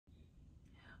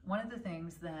One of the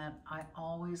things that I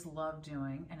always love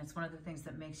doing, and it's one of the things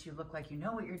that makes you look like you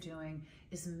know what you're doing,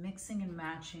 is mixing and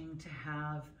matching to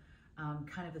have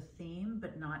kind of a theme,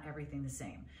 but not everything the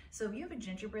same. So if you have a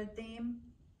gingerbread theme,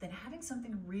 then having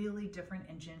something really different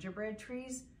in gingerbread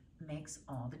trees makes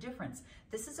all the difference.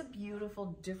 This is a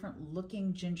beautiful, different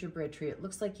looking gingerbread tree. It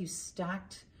looks like you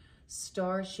stacked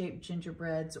star-shaped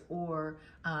gingerbreads or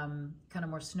kind of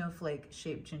more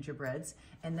snowflake-shaped gingerbreads,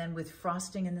 and then with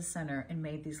frosting in the center and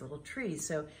made these little trees.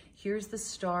 So here's the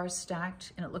star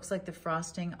stacked, and it looks like the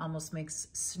frosting almost makes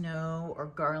snow or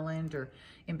garland or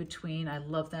in between. I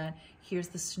love that. Here's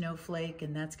the snowflake,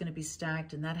 and that's gonna be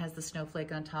stacked, and that has the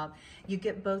snowflake on top. You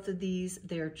get both of these.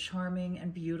 They're charming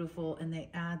and beautiful, and they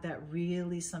add that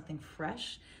really something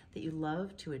fresh that you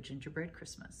love to a gingerbread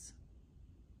Christmas.